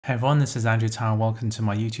Hey everyone, this is Andrew Tower. Welcome to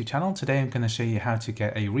my YouTube channel. Today I'm going to show you how to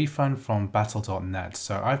get a refund from battle.net.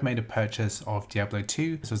 So I've made a purchase of Diablo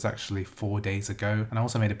 2. This was actually 4 days ago. And I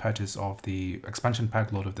also made a purchase of the expansion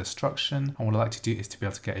pack Lord of Destruction. And what I like to do is to be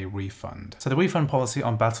able to get a refund. So the refund policy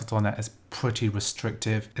on battle.net is pretty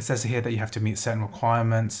restrictive. It says here that you have to meet certain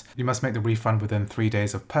requirements. You must make the refund within 3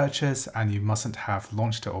 days of purchase and you mustn't have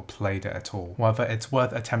launched it or played it at all. However, it's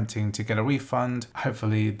worth attempting to get a refund.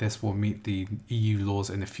 Hopefully this will meet the EU laws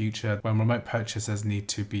in the future when remote purchases need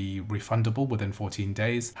to be refundable within 14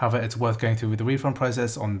 days. However, it's worth going through with the refund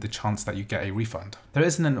process on the chance that you get a refund. There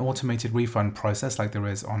isn't an automated refund process like there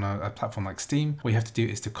is on a platform like Steam. What you have to do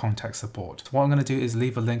is to contact support. So what I'm going to do is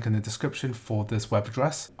leave a link in the description for this web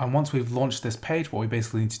address. And once we've launched this page, what we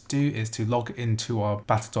basically need to do is to log into our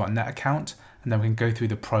battle.net account, and then we can go through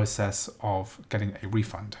the process of getting a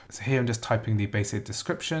refund. So here I'm just typing the basic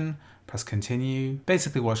description, press continue.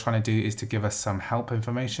 Basically what it's trying to do is to give us some help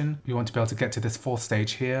information. We want to be able to get to this fourth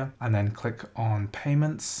stage here and then click on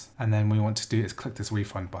payments. And then what we want to do is click this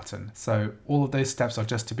refund button. So all of those steps are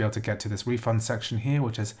just to be able to get to this refund section here,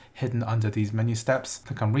 which is hidden under these menu steps.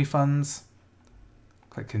 Click on refunds,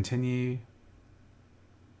 click continue.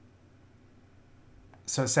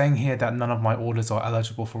 So it's saying here that none of my orders are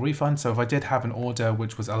eligible for refund. So if I did have an order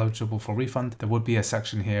which was eligible for refund, there would be a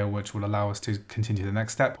section here which will allow us to continue the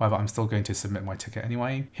next step. However, I'm still going to submit my ticket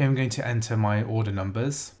anyway. Here I'm going to enter my order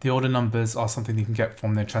numbers. The order numbers are something you can get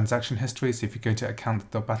from the transaction history. So if you go to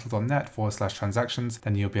account.battle.net/transactions,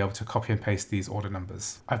 then you'll be able to copy and paste these order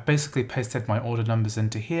numbers. I've basically pasted my order numbers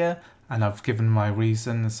into here, and I've given my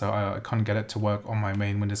reason, so I can't get it to work on my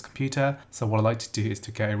main Windows computer. So what I like to do is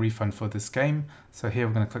to get a refund for this game. So here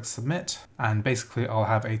we're going to click submit, and basically I'll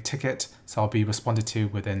have a ticket, so I'll be responded to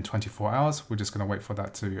within 24 hours. We're just going to wait for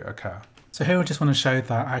that to occur. So here I just want to show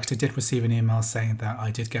that I actually did receive an email saying that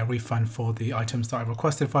I did get a refund for the items that I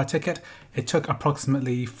requested for a ticket. It took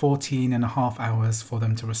approximately 14.5 hours for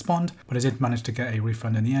them to respond, but I did manage to get a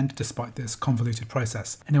refund in the end despite this convoluted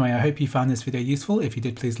process. Anyway, I hope you found this video useful. If you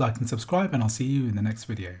did, please like and subscribe, and I'll see you in the next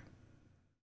video.